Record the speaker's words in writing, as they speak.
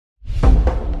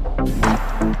Hello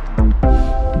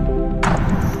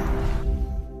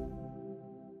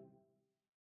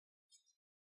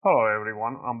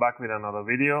everyone, I'm back with another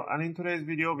video, and in today's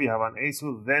video we have an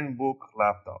ASUS ZenBook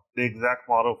laptop. The exact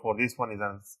model for this one is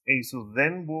an ASUS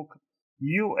ZenBook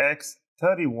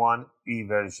UX31E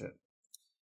version.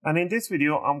 And in this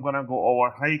video I'm gonna go over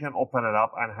how you can open it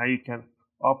up and how you can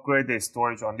upgrade the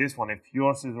storage on this one. If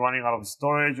yours is running out of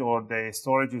storage or the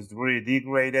storage is really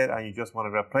degraded and you just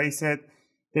want to replace it,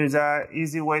 there's an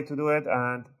easy way to do it,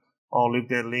 and I'll leave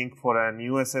the link for the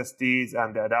new SSDs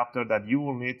and the adapter that you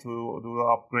will need to do the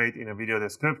upgrade in a video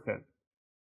description.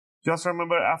 Just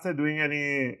remember, after doing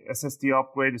any SSD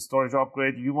upgrade, storage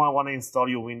upgrade, you might want to install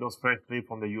your Windows freshly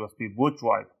from the USB boot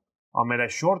drive. I made a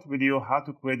short video how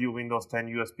to create your Windows 10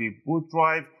 USB boot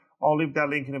drive. I'll leave that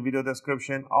link in the video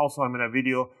description. Also, I made a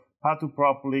video how to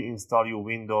properly install your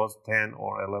Windows 10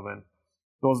 or 11.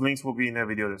 Those links will be in the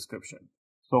video description.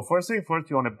 So first thing first,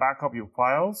 you want to back up your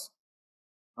files.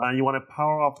 And you want to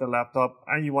power off the laptop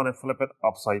and you want to flip it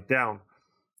upside down.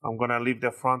 I'm going to leave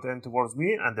the front end towards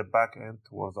me and the back end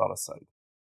towards the other side.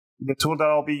 The tool that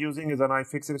I'll be using is an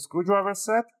UFIXTEK screwdriver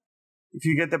set. If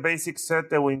you get the basic set,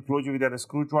 they will include you with a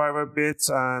screwdriver bits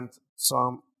and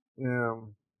some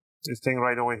this thing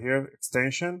right over here,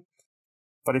 extension.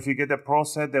 But if you get the pro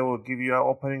set, they will give you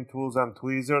opening tools and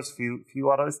tweezers, few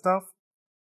other stuff.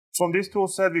 From this tool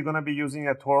set, we're going to be using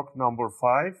a torque number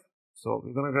 5. So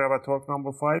we're going to grab a torque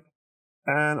number 5,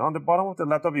 and on the bottom of the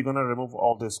laptop we're going to remove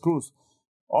all the screws.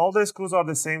 All the screws are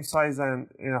the same size and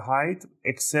in height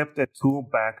except the two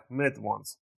back mid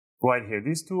ones right here.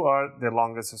 These two are the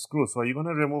longest screws, so you're going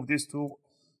to remove these two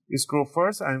screws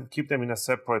first and keep them in a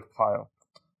separate pile.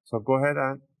 So go ahead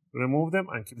and remove them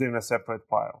and keep them in a separate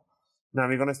pile. Now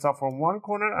we're going to start from one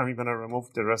corner and we're going to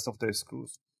remove the rest of the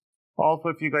screws. Also,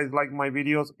 if you guys like my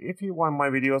videos, if you want my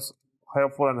videos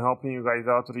helpful and helping you guys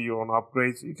out to do your own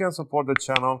upgrades, you can support the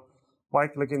channel by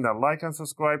clicking that like and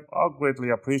subscribe. I'll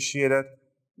greatly appreciate it.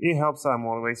 It helps and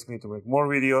motivates me to make more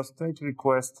videos, take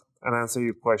requests, and answer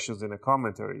your questions in the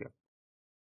comment area.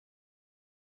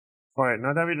 Alright,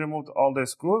 now that we removed all the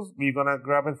screws, we're gonna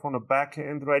grab it from the back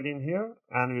end right in here,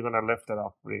 and we're gonna lift it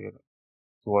up, bring it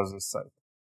towards this side.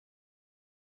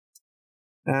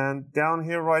 And down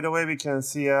here right away we can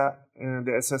see the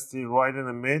SSD right in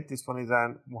the mid. This one is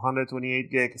an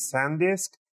 128 gig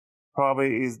SanDisk.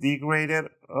 Probably is degraded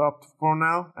up for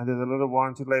now, and there's a little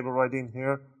warranty label right in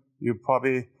here. Your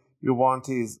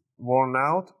warranty is worn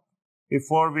out.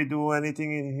 Before we do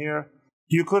anything in here,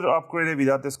 you could upgrade it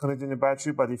without disconnecting the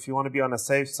battery, but if you want to be on the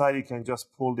safe side, you can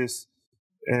just pull this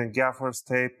gaffer's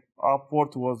tape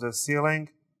upward towards the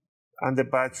ceiling, and the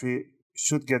battery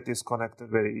should get disconnected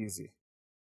very easy.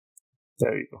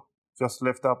 There you go. Just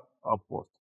lift up upward.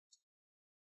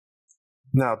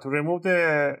 Now to remove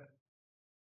the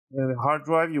hard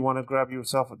drive, you want to grab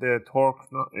yourself the torque,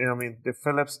 the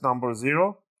Phillips number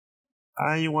 0,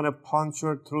 and you want to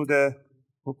puncture through through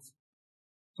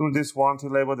this warranty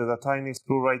label. There's a tiny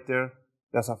screw right there.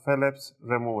 That's a Phillips.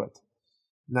 Remove it.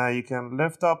 Now you can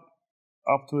lift up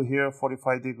to here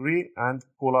 45 degrees and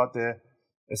pull out the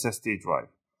SSD drive.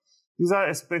 These are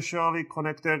especially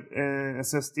connected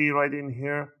SSD right in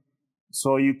here,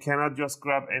 so you cannot just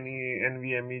grab any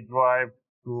NVMe drive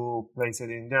to place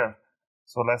it in there.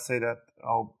 So let's say that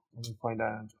let me find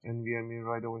an NVMe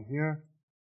right over here.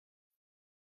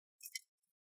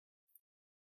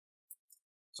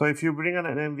 So if you bring an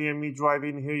NVMe drive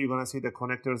in here, you're gonna see the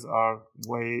connectors are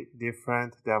way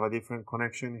different. They have a different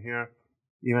connection here.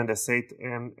 Even the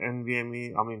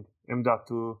NVMe,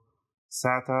 M.2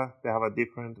 SATA, they have a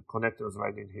different connectors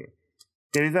right in here.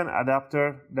 There is an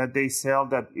adapter that they sell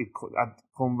that it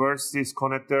converts this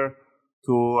connector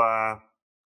to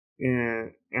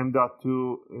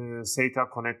M.2 SATA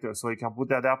connector. So you can put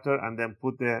the adapter and then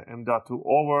put the M.2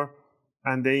 over,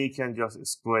 and then you can just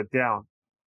screw it down.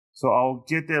 So I'll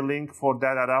get the link for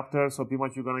that adapter. So pretty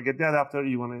much you're going to get the adapter.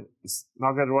 You want to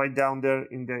snug it right down there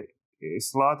in the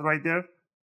slot right there.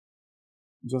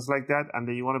 Just like that, and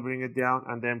then you want to bring it down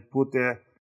and then put the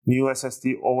new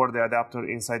SSD over the adapter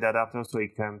inside the adapter, so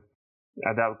it can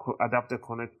adapt the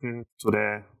connection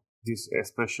to this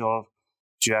special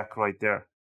jack right there.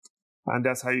 And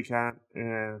that's how you can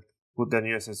put the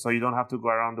new SSD. So you don't have to go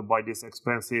around to buy this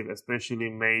expensive,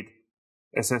 especially made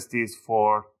SSDs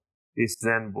for this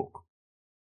ZenBook.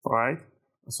 Alright,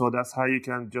 so that's how you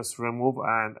can just remove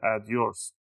and add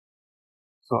yours.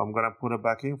 So I'm gonna put it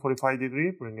back in 45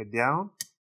 degrees, bring it down.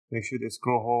 Make sure the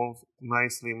screw holes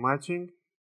nicely matching,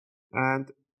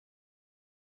 and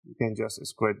you can just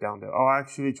screw it down there. I'll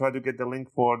actually try to get the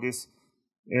link for this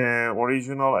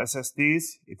original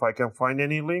SSDs. If I can find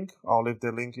any link, I'll leave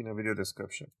the link in the video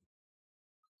description.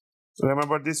 So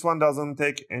remember, this one doesn't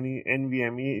take any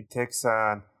NVMe. It takes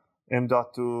an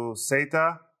M.2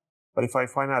 SATA. But if I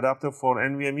find an adapter for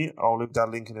NVMe, I'll leave that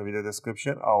link in the video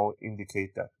description. I'll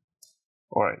indicate that.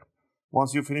 All right.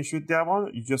 Once you finish with that one,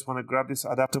 you just want to grab this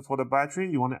adapter for the battery.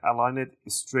 You want to align it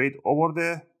straight over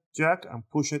the jack and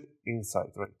push it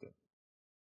inside right there.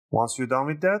 Once you're done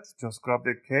with that, just grab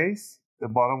the case, the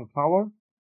bottom cover,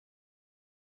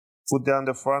 put down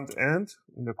the front end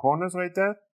in the corners right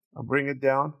there, and bring it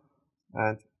down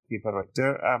and keep it right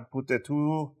there, and put the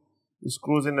 2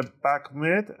 screws in the back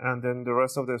mid, and then the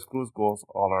rest of the screws goes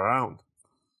all around.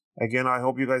 Again, I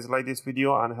hope you guys like this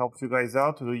video and helps you guys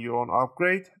out to do your own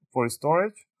upgrade for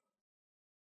storage.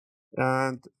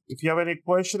 And if you have any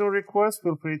question or requests,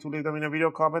 feel free to leave them in a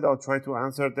video comment. I'll try to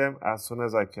answer them as soon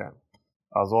as I can.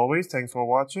 As always, thanks for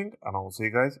watching, and I'll see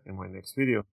you guys in my next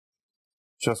video.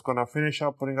 Just gonna finish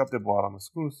up putting up the bottom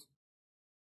screws.